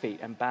 fell at his feet,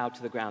 and bowed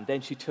to the ground.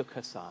 Then she took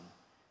her son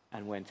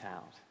and went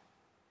out.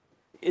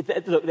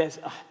 Look,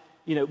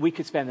 we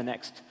could spend the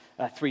next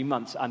 3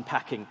 months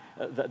unpacking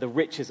the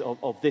riches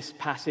of this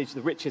passage,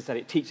 the riches that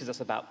it teaches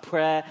us about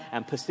prayer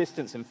and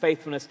persistence and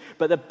faithfulness.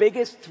 But the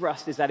biggest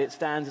thrust is that it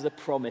stands as a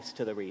promise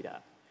to the reader.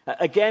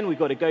 Again, we've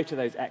got to go to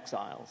those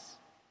exiles.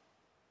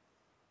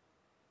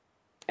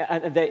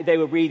 And they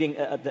were reading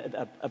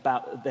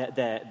about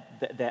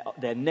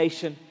their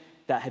nation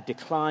that had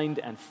declined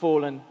and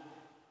fallen.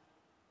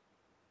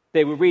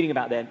 They were reading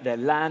about their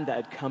land that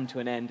had come to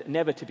an end,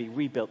 never to be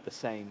rebuilt the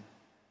same.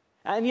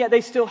 And yet they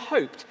still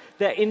hoped.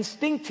 Their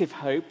instinctive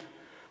hope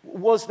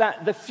was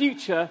that the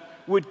future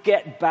would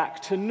get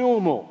back to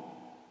normal.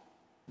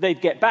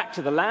 They'd get back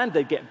to the land,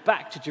 they'd get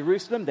back to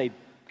Jerusalem, they'd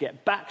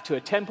get back to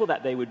a temple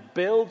that they would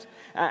build,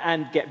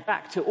 and get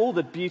back to all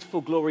the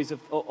beautiful glories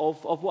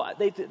of what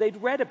they'd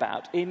read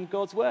about in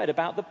God's Word,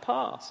 about the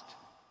past.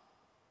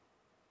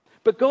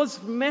 But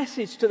God's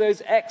message to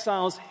those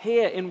exiles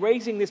here in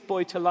raising this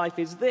boy to life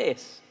is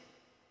this: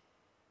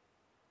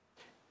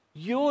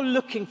 you're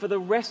looking for the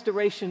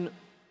restoration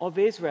of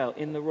Israel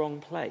in the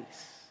wrong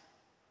place.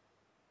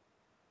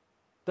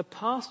 The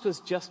past was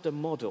just a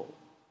model,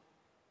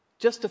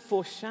 just a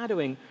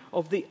foreshadowing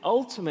of the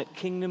ultimate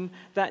kingdom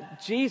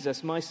that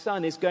Jesus, my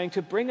son, is going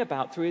to bring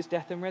about through his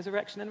death and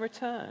resurrection and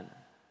return.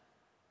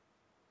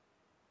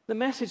 The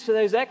message to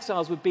those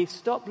exiles would be: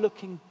 stop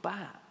looking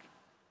back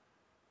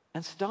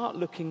and start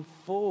looking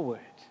forward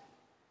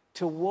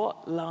to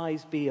what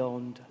lies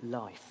beyond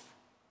life.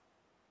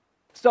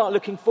 Start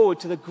looking forward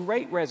to the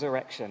great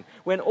resurrection,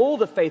 when all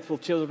the faithful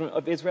children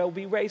of Israel will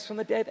be raised from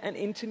the dead and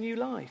into new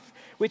life.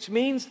 Which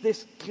means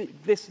this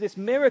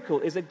miracle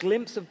is a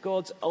glimpse of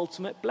God's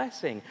ultimate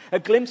blessing, a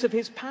glimpse of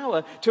his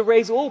power to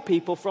raise all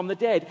people from the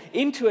dead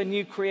into a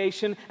new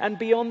creation and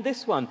beyond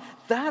this one.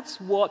 That's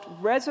what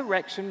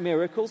resurrection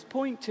miracles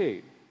point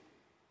to.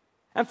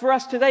 And for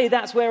us today,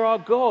 that's where our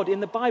God in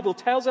the Bible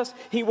tells us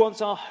he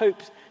wants our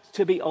hopes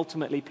to be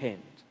ultimately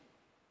pinned.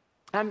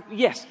 And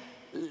yes,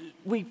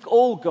 we've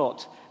all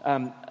got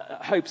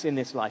hopes in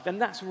this life,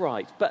 and that's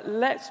right. But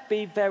let's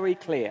be very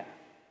clear.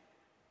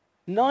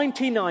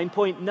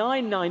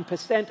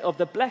 99.99% of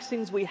the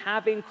blessings we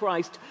have in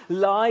Christ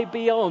lie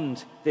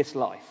beyond this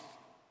life.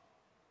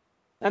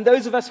 And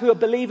those of us who are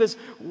believers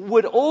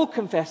would all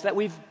confess that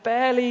we've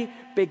barely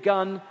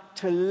begun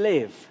to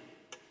live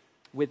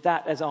with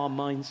that as our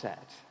mindset.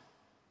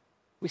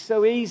 We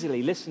so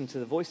easily listen to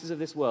the voices of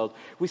this world.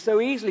 We so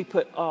easily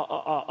put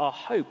our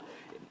hope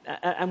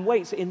and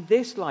waits in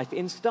this life,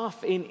 in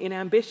stuff, in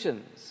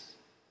ambitions.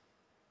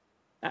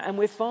 And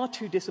we're far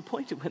too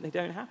disappointed when they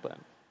don't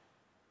happen.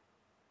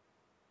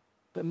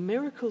 But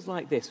miracles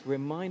like this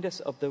remind us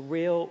of the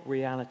real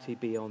reality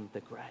beyond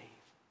the grave.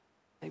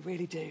 They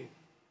really do.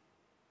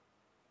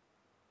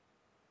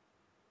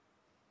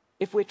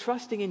 If we're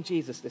trusting in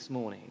Jesus this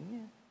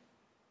morning,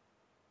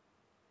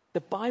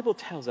 the Bible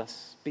tells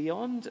us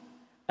beyond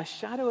a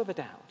shadow of a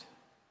doubt,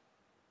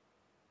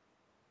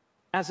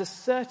 as a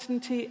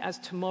certainty as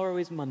tomorrow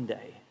is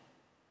Monday,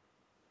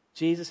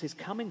 Jesus is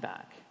coming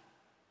back,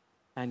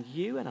 and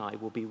you and I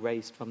will be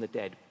raised from the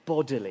dead,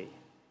 bodily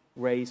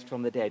raised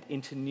from the dead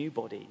into new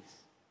bodies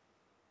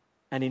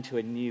and into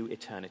a new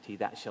eternity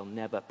that shall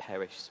never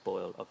perish,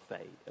 spoil,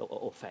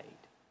 or fade.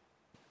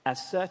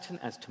 As certain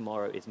as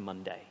tomorrow is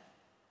Monday,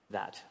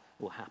 that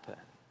will happen.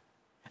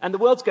 And the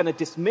world's going to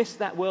dismiss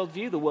that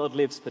worldview. The world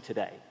lives for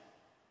today.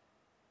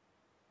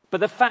 But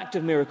the fact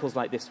of miracles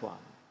like this one,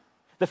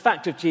 the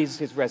fact of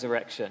Jesus'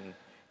 resurrection,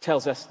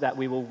 tells us that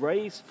we will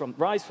rise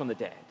from the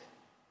dead,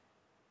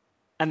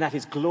 and that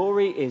his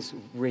glory is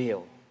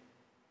real.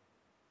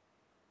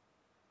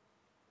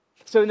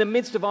 So in the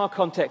midst of our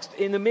context,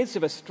 in the midst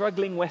of a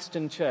struggling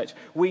Western church,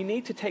 we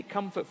need to take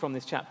comfort from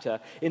this chapter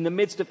in the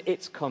midst of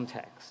its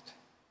context.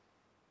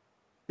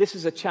 This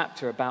is a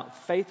chapter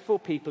about faithful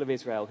people of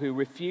Israel who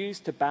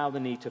refuse to bow the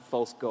knee to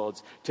false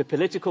gods, to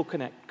political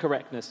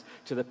correctness,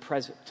 to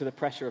the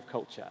pressure of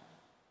culture.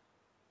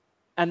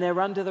 And they're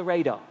under the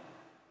radar.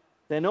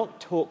 They're not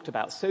talked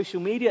about.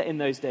 Social media in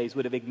those days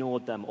would have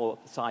ignored them or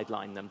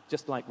sidelined them,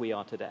 just like we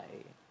are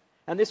today.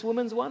 And this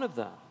woman's one of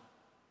them.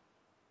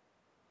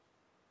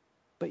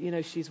 But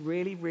she's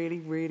really, really,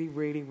 really,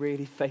 really,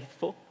 really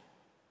faithful.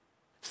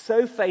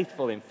 So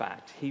faithful, in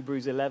fact,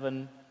 Hebrews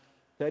 11,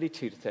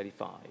 32 to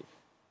 35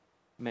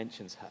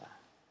 mentions her.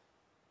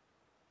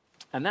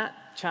 And that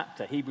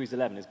chapter, Hebrews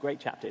 11, is a great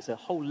chapter. It's a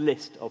whole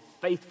list of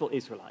faithful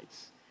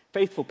Israelites,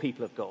 faithful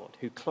people of God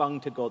who clung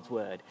to God's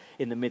word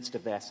in the midst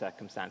of their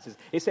circumstances.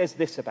 It says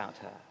this about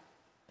her.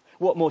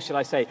 What more shall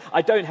I say?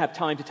 I don't have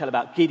time to tell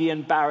about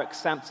Gideon, Barak,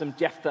 Samson,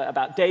 Jephthah,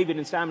 about David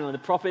and Samuel and the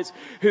prophets,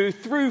 who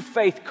through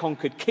faith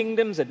conquered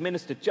kingdoms,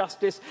 administered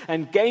justice,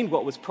 and gained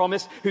what was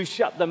promised, who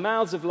shut the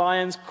mouths of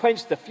lions,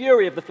 quenched the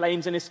fury of the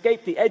flames, and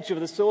escaped the edge of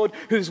the sword,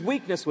 whose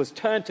weakness was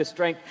turned to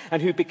strength,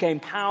 and who became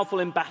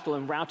powerful in battle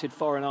and routed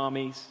foreign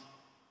armies.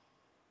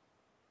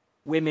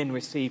 Women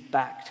received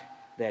back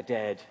their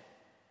dead,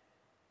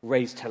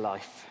 raised to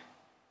life.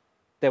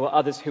 There were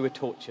others who were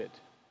tortured,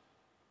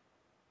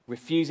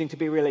 refusing to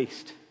be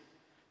released,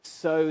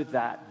 so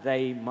that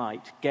they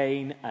might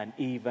gain an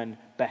even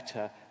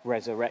better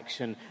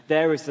resurrection.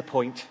 There is the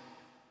point.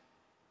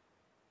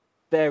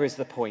 There is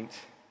the point.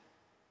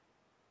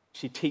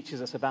 She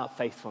teaches us about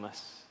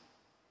faithfulness.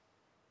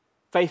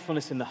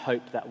 Faithfulness in the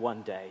hope that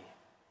one day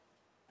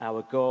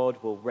our God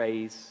will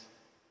raise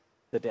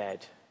the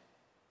dead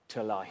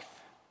to life.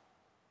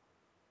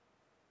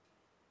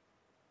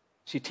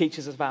 She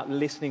teaches us about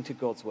listening to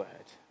God's word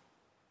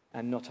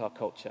and not our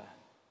culture.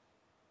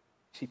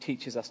 She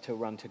teaches us to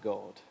run to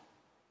God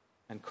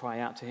and cry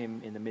out to him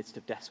in the midst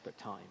of desperate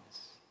times.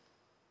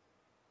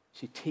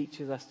 She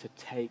teaches us to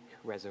take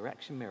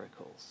resurrection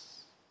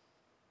miracles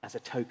as a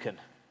token,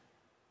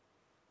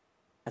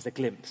 as a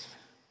glimpse,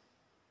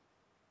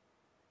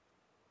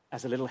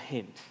 as a little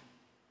hint,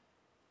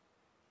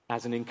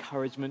 as an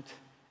encouragement,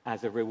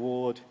 as a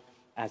reward,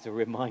 as a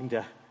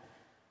reminder.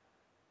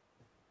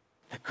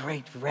 The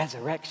great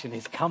resurrection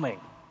is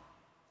coming.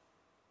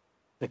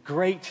 The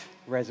great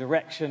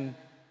resurrection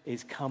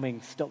is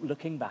coming. Stop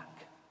looking back.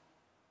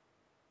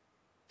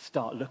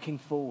 Start looking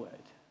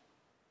forward.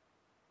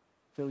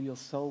 Fill your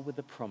soul with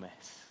the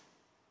promise.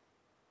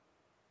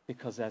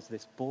 Because as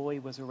this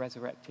boy was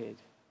resurrected,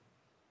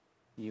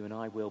 you and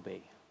I will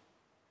be.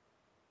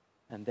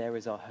 And there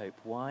is our hope.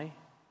 Why?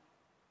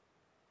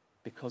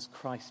 Because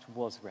Christ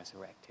was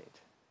resurrected.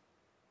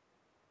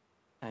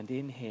 And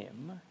in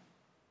him,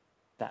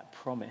 that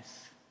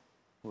promise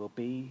will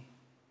be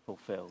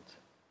fulfilled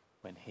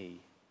when he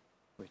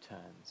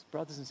returns.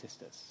 Brothers and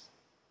sisters,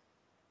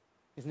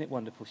 isn't it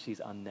wonderful she's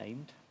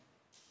unnamed?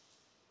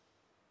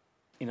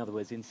 In other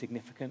words,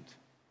 insignificant.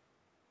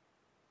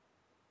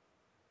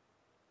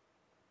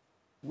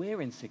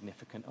 We're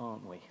insignificant,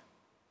 aren't we?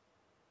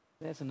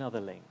 There's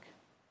another link.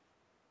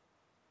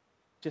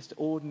 Just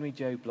ordinary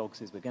Joe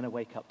Bloggses. We're going to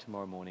wake up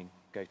tomorrow morning,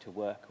 go to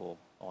work or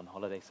on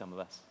holiday, some of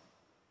us.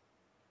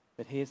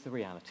 But here's the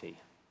reality.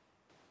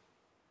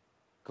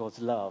 God's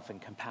love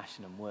and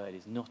compassion and word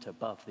is not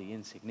above the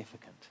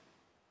insignificant.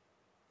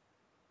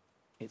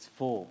 It's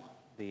for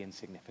the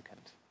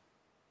insignificant.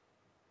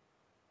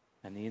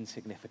 And the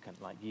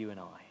insignificant, like you and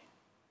I,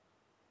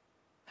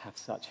 have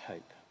such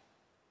hope,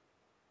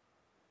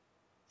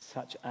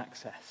 such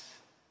access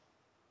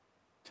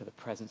to the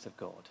presence of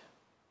God.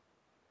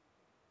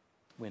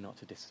 We're not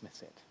to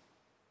dismiss it.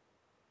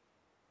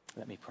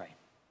 Let me pray.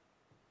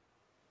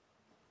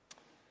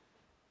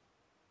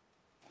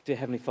 Dear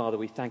Heavenly Father,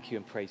 we thank you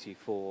and praise you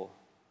for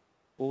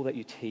all that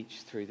you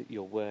teach through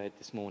your word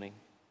this morning.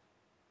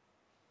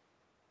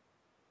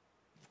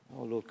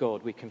 Oh, Lord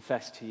God, we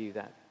confess to you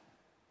that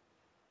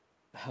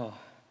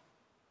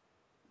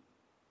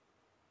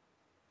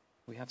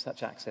we have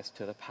such access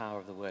to the power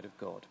of the word of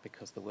God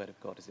because the word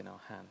of God is in our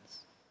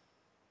hands.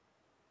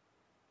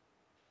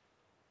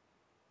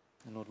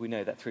 And Lord, we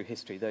know that through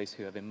history, those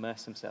who have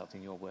immersed themselves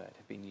in your word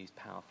have been used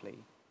powerfully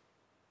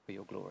for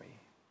your glory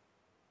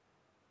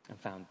and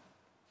found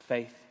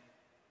faith,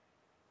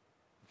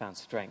 found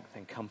strength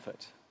and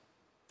comfort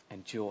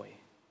and joy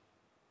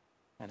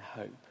and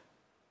hope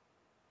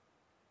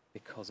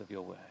because of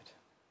your word.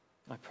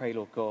 I pray,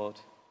 Lord God,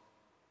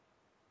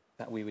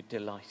 that we would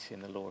delight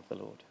in the law of the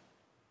Lord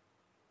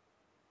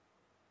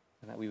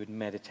and that we would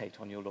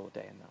meditate on your law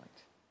day and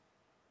night.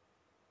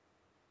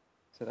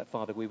 So that,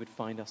 Father, we would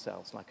find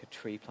ourselves like a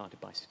tree planted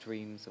by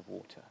streams of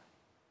water,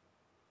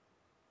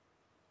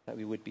 that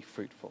we would be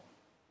fruitful,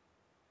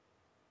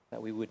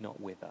 that we would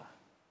not wither.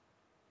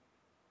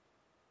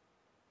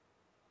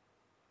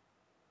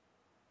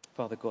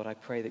 Father God, I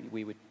pray that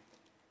we would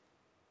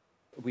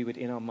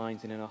in our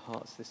minds and in our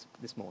hearts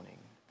this morning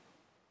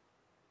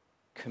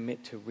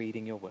commit to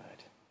reading your word,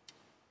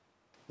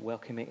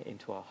 welcoming it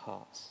into our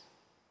hearts,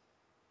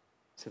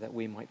 so that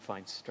we might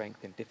find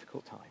strength in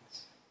difficult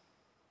times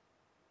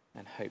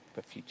and hope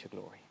for future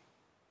glory.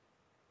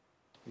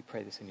 We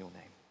pray this in your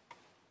name.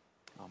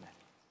 Amen.